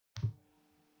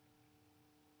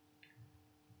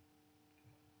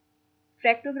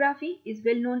Fractography is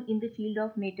well known in the field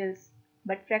of metals,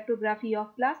 but fractography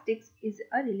of plastics is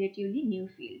a relatively new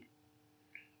field.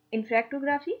 In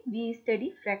fractography, we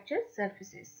study fractured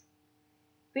surfaces.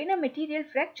 When a material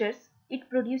fractures, it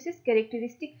produces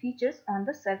characteristic features on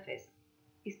the surface.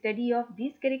 Study of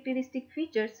these characteristic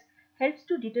features helps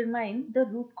to determine the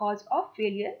root cause of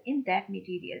failure in that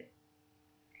material.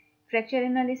 Fracture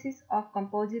analysis of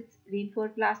composites,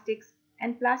 reinforced plastics,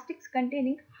 and plastics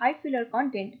containing high filler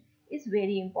content is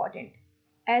very important,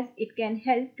 as it can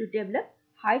help to develop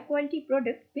high quality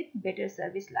product with better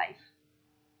service life.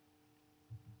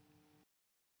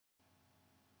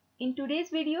 In today's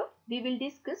video, we will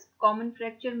discuss common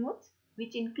fracture modes,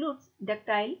 which includes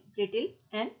ductile, brittle,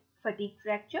 and fatigue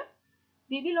fracture.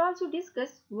 We will also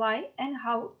discuss why and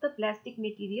how the plastic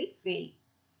material fail.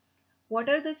 What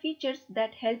are the features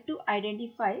that help to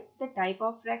identify the type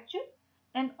of fracture?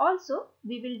 And also,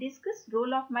 we will discuss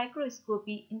role of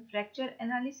microscopy in fracture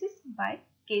analysis by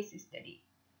case study.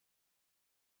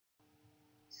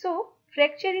 So,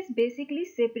 fracture is basically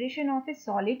separation of a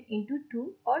solid into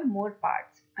two or more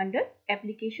parts under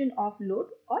application of load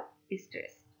or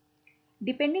stress.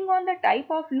 Depending on the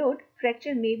type of load,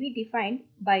 fracture may be defined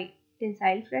by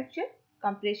tensile fracture,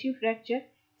 compressive fracture,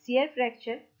 shear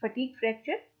fracture, fatigue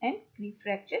fracture, and creep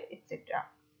fracture, etc.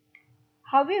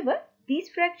 However, these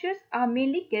fractures are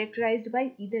mainly characterized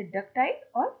by either ductile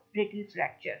or brittle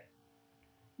fracture.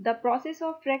 The process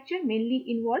of fracture mainly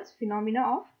involves phenomena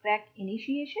of crack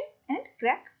initiation and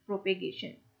crack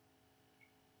propagation.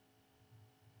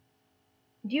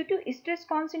 Due to stress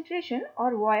concentration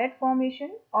or void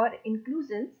formation or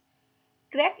inclusions,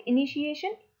 crack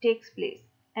initiation takes place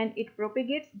and it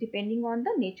propagates depending on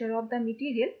the nature of the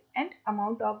material and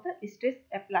amount of the stress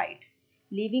applied,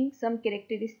 leaving some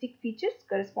characteristic features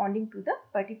corresponding to the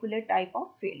particular type of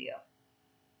failure.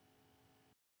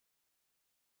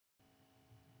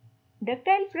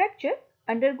 Ductile fracture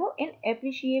undergo an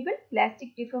appreciable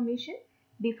plastic deformation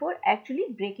before actually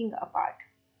breaking apart.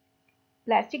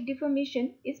 Plastic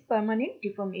deformation is permanent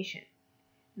deformation,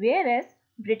 whereas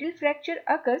brittle fracture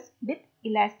occurs with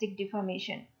elastic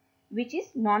deformation, which is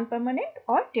non-permanent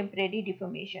or temporary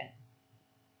deformation.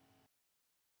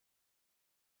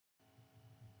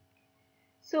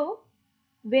 So,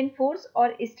 when force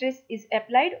or stress is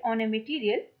applied on a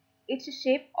material, its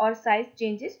shape or size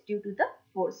changes due to the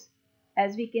force,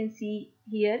 as we can see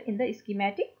here in the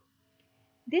schematic.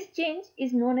 This change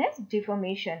is known as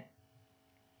deformation.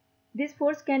 This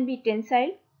force can be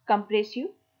tensile, compressive,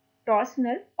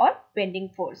 torsional, or bending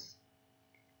force.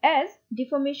 As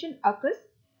deformation occurs,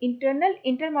 internal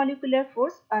intermolecular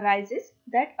force arises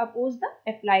that oppose the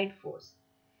applied force.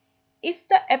 If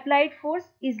the applied force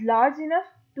is large enough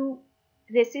to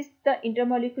resist the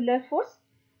intermolecular force,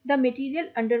 the material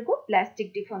undergo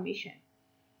plastic deformation.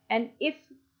 And if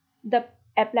the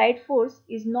applied force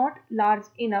is not large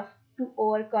enough to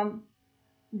overcome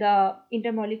the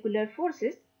intermolecular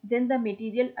forces, then the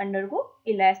material undergo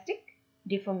elastic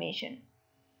deformation.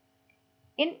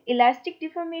 In elastic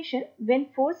deformation,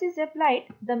 when force is applied,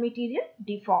 the material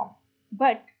deforms.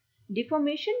 But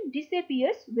deformation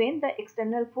disappears when the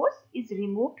external force is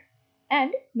removed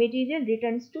and material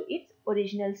returns to its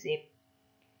original shape.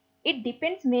 It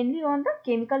depends mainly on the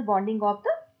chemical bonding of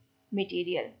the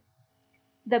material.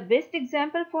 The best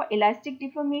example for elastic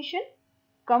deformation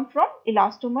come from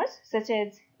elastomers such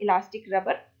as elastic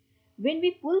rubber. When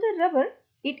we pull the rubber,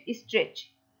 it stretches.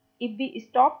 If we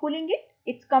stop pulling it,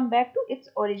 it's come back to its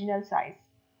original size.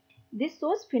 This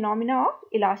shows phenomena of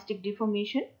elastic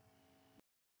deformation.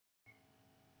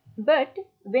 But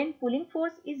when pulling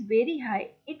force is very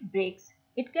high, it breaks.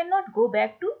 It cannot go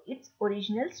back to its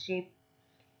original shape.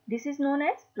 This is known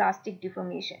as plastic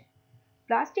deformation.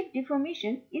 Plastic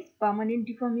deformation is permanent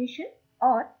deformation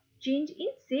or change in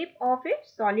shape of a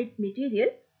solid material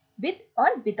with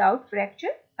or without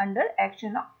fracture under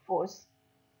action of force.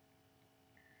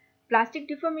 Plastic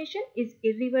deformation is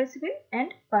irreversible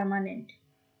and permanent.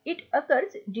 It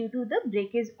occurs due to the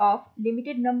breakage of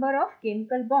limited number of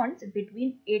chemical bonds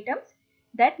between atoms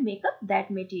that make up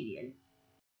that material.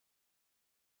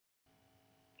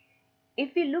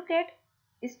 If we look at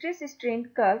stress-strain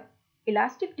curve,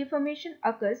 elastic deformation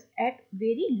occurs at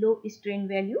very low strain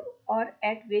value or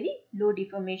at very low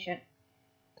deformation,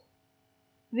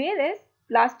 whereas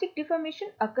plastic deformation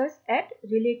occurs at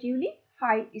relatively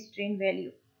high strain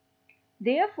value.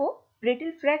 Therefore,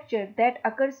 brittle fracture that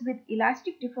occurs with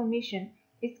elastic deformation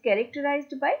is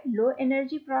characterized by low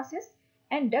energy process,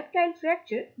 and ductile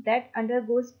fracture that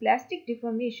undergoes plastic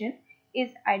deformation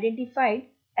is identified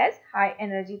as high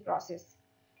energy process.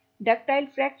 Ductile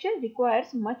fracture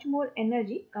requires much more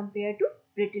energy compared to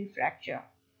brittle fracture.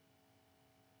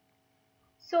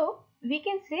 So we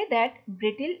can say that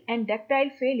brittle and ductile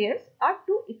failures are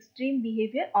two extreme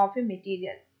behavior of a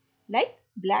material like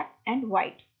black and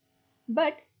white.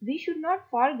 But we should not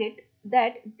forget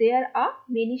that there are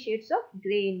many shades of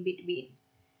grey in between.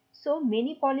 So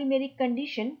many polymeric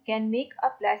conditions can make a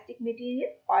plastic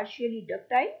material partially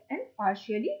ductile and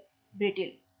partially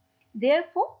brittle.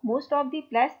 Therefore, most of the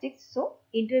plastics show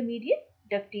intermediate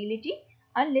ductility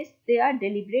unless they are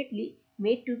deliberately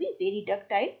made to be very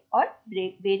ductile or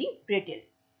very brittle.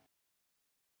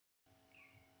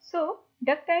 So,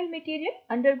 ductile material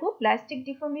undergo plastic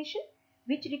deformation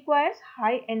which requires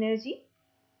high energy.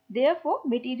 Therefore,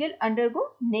 material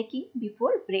undergo necking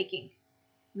before breaking.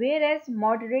 Whereas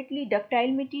moderately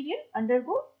ductile material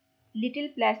undergo little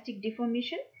plastic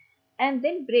deformation and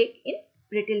then break in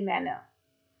brittle manner.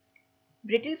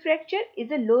 Brittle fracture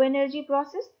is a low energy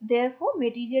process, therefore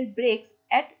material breaks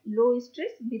at low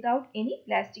stress without any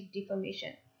plastic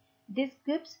deformation. This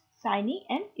gives shiny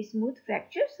and smooth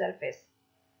fracture surface.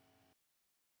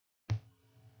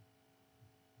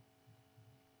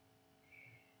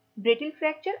 Brittle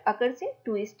fracture occurs in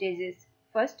two stages.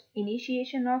 First,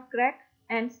 initiation of crack,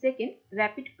 and second,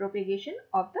 rapid propagation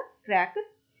of the crack,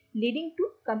 leading to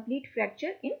complete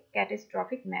fracture in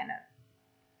catastrophic manner.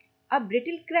 A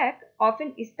brittle crack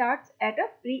often starts at a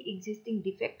pre-existing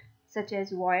defect such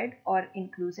as void or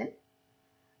inclusion.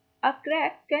 A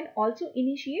crack can also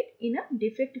initiate in a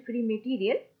defect-free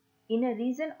material in a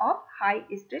region of high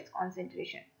stress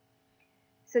concentration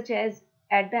such as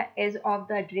at the edge of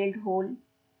the drilled hole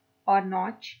or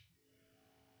notch.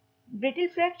 Brittle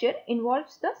fracture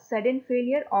involves the sudden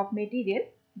failure of material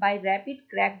by rapid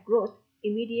crack growth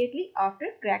immediately after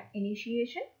crack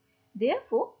initiation.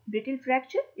 Therefore, brittle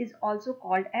fracture is also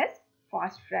called as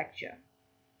fast fracture.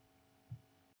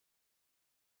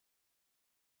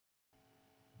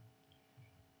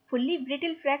 Fully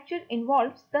brittle fracture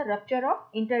involves the rupture of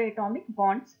interatomic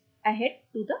bonds ahead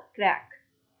to the crack,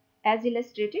 as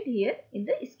illustrated here in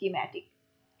the schematic.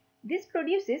 This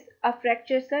produces a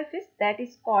fracture surface that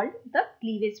is called the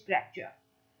cleavage fracture.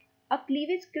 A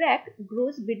cleavage crack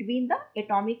grows between the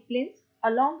atomic planes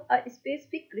along a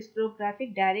specific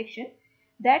crystallographic direction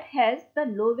that has the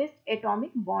lowest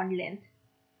atomic bond length.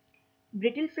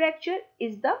 Brittle fracture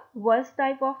is the worst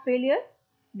type of failure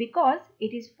because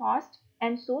it is fast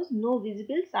and shows no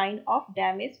visible sign of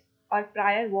damage or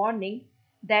prior warning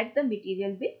that the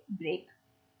material will break.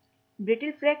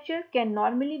 Brittle fracture can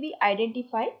normally be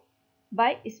identified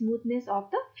by smoothness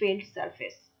of the failed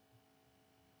surface.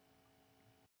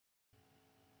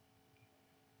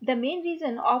 The main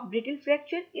reason of brittle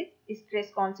fracture is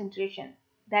stress concentration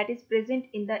that is present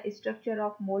in the structure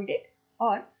of molded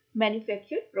or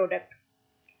manufactured product.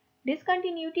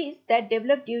 Discontinuities that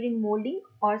develop during molding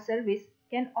or service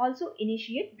can also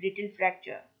initiate brittle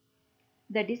fracture.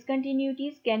 The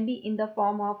discontinuities can be in the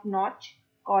form of notch,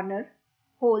 corner,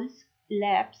 holes,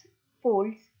 laps,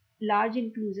 folds, large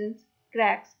inclusions,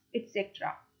 cracks,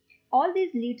 etc. All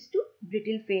these leads to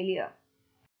brittle failure.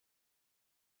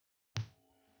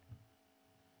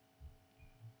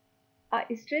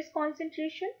 A stress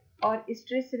concentration or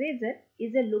stress razor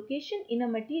is a location in a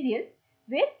material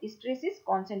where stress is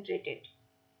concentrated.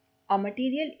 A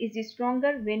material is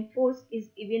stronger when force is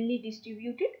evenly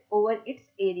distributed over its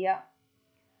area.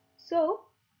 So,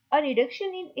 a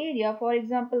reduction in area, for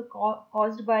example,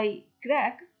 caused by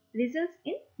crack, results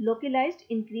in localized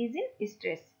increase in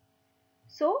stress.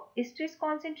 So, stress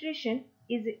concentration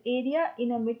is area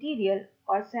in a material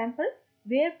or sample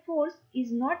where force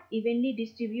is not evenly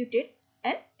distributed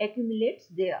and accumulates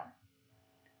there.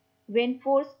 When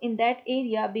force in that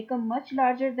area becomes much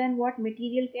larger than what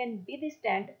material can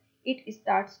withstand, it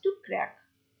starts to crack.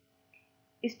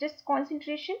 Stress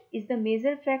concentration is the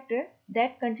major factor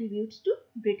that contributes to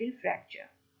brittle fracture.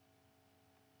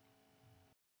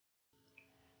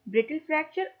 Brittle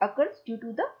fracture occurs due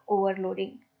to the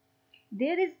overloading.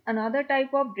 There is another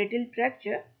type of brittle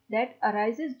fracture that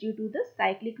arises due to the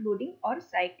cyclic loading or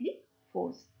cyclic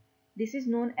force. This is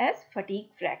known as fatigue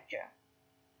fracture.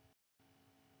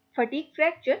 Fatigue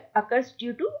fracture occurs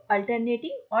due to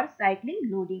alternating or cycling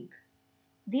loading.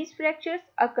 These fractures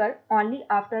occur only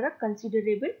after a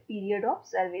considerable period of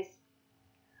service.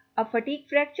 A fatigue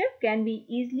fracture can be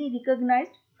easily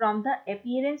recognized from the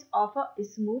appearance of a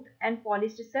smooth and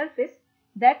polished surface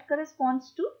that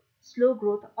corresponds to slow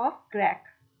growth of crack.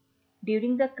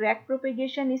 During the crack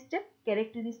propagation step,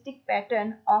 characteristic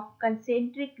pattern of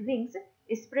concentric rings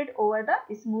spread over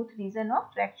the smooth region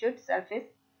of fractured surface.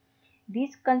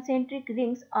 These concentric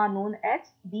rings are known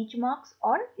as beach marks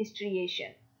or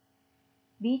striation.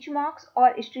 Beach marks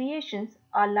or striations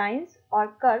are lines or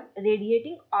curves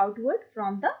radiating outward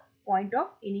from the point of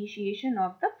initiation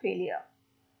of the failure.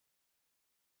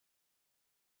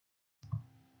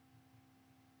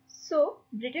 So,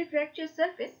 brittle fracture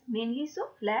surface mainly show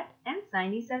flat and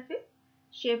shiny surface,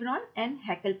 chevron and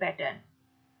hackle pattern.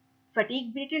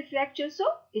 Fatigue brittle fracture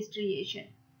show striation.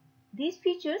 These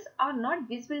features are not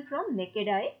visible from naked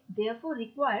eye, therefore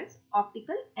requires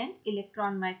optical and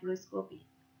electron microscopy.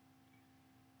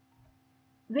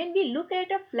 When we look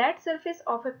at a flat surface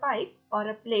of a pipe or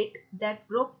a plate that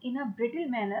broke in a brittle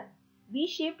manner,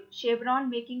 V-shaped chevron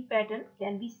making pattern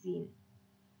can be seen.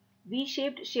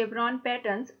 V-shaped chevron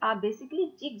patterns are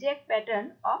basically zigzag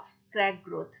pattern of crack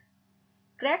growth.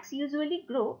 Cracks usually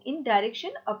grow in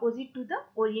direction opposite to the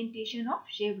orientation of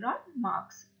chevron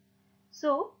marks.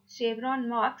 So, chevron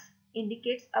marks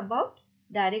indicates about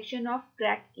direction of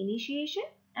crack initiation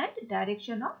and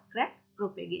direction of crack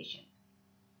propagation.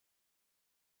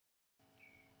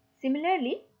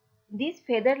 Similarly, these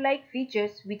feather-like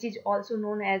features, which is also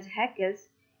known as hackles,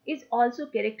 is also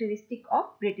characteristic of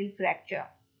brittle fracture.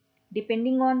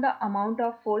 Depending on the amount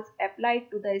of force applied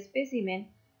to the specimen,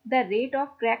 the rate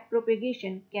of crack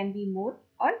propagation can be more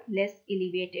or less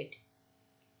elevated.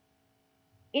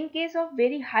 In case of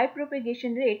very high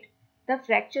propagation rate, the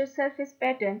fracture surface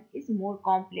pattern is more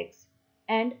complex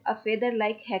and a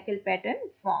feather-like hackle pattern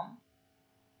form.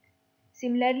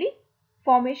 Similarly,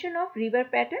 formation of river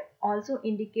pattern also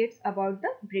indicates about the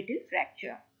brittle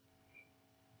fracture.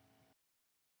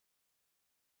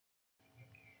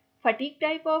 Fatigue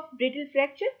type of brittle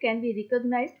fracture can be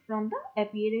recognized from the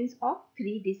appearance of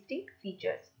three distinct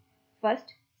features.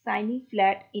 First, shiny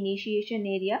flat initiation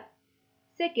area.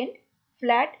 Second,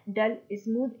 flat dull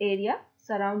smooth area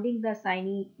surrounding the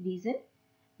shiny region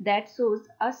that shows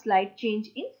a slight change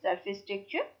in surface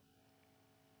texture.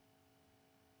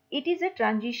 It is a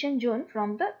transition zone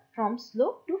from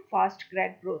slow to fast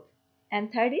crack growth.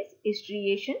 And third is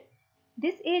striation.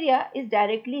 This area is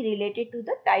directly related to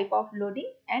the type of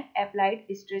loading and applied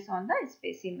stress on the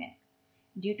specimen.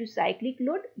 Due to cyclic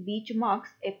load, beach marks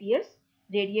appears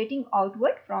radiating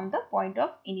outward from the point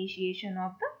of initiation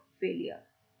of the failure.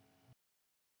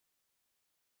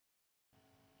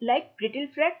 Like brittle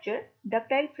fracture,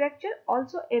 ductile fracture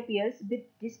also appears with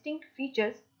distinct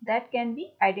features that can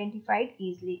be identified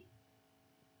easily.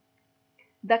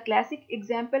 The classic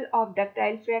example of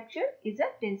ductile fracture is a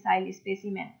tensile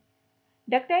specimen.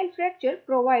 Ductile fracture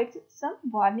provides some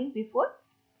warning before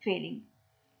failing.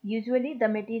 Usually the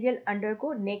material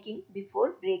undergo necking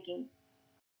before breaking.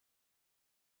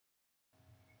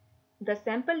 The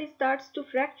sample starts to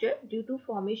fracture due to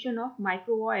formation of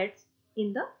microvoids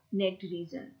in the necked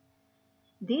region.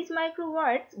 These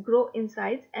microvoids grow in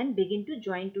size and begin to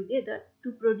join together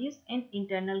to produce an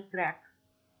internal crack.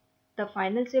 The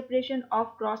final separation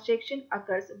of cross-section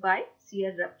occurs by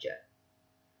shear rupture.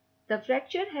 The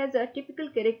fracture has a typical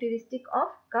characteristic of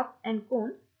cup and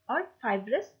cone or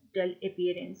fibrous dull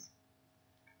appearance.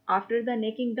 After the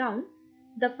necking down,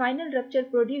 the final rupture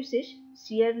produces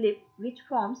shear lip which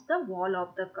forms the wall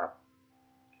of the cup.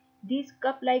 These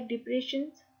cup-like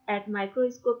depressions at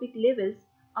microscopic levels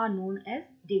are known as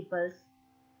dimples.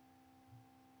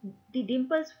 The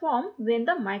dimples form when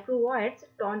the microvoids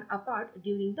torn apart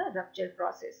during the rupture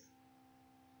process.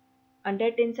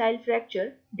 Under tensile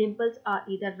fracture, dimples are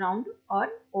either round or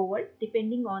oval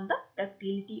depending on the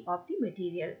ductility of the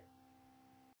material.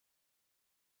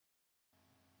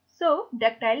 So,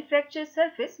 ductile fracture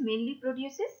surface mainly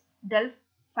produces dull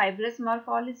fibrous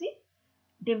morphology,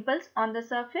 dimples on the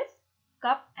surface,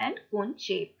 cup and cone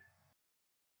shape.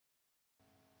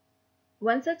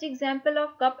 One such example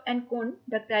of cup and cone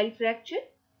ductile fracture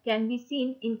can be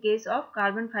seen in case of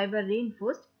carbon fiber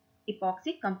reinforced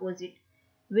epoxy composite,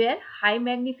 where high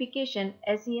magnification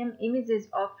SEM images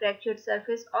of fractured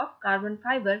surface of carbon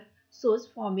fiber shows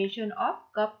formation of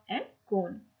cup and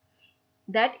cone.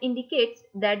 That indicates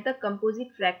that the composite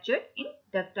fractured in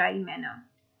ductile manner.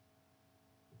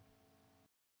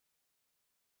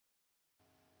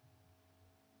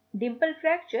 Dimple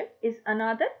fracture is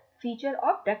another feature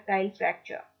of ductile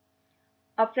fracture.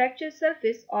 A fracture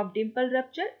surface of dimple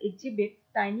rupture exhibits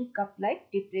tiny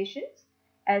cup-like depressions,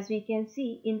 as we can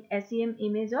see in SEM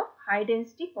image of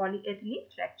high-density polyethylene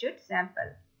fractured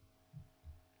sample.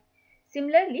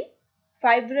 Similarly,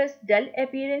 fibrous dull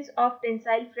appearance of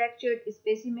tensile fractured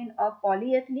specimen of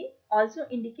polyethylene also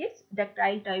indicates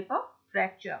ductile type of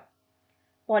fracture.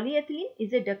 Polyethylene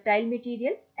is a ductile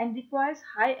material and requires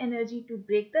high energy to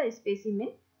break the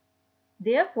specimen.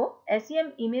 Therefore,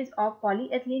 SEM image of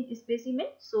polyethylene specimen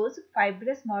shows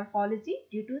fibrous morphology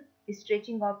due to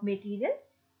stretching of material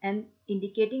and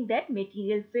indicating that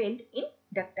material failed in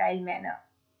ductile manner.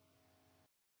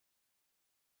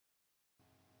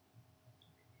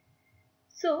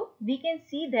 So we can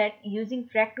see that using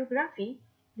fractography,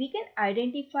 we can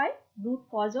identify root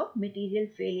cause of material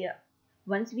failure.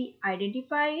 Once we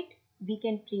identify it, we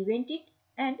can prevent it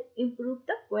and improve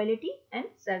the quality and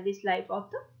service life of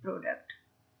the product.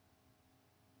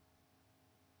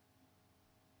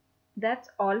 That's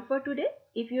all for today.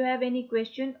 If you have any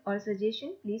question or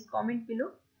suggestion, please comment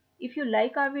below. If you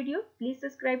like our video, please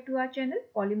subscribe to our channel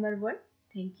Polymer World.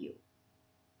 Thank you.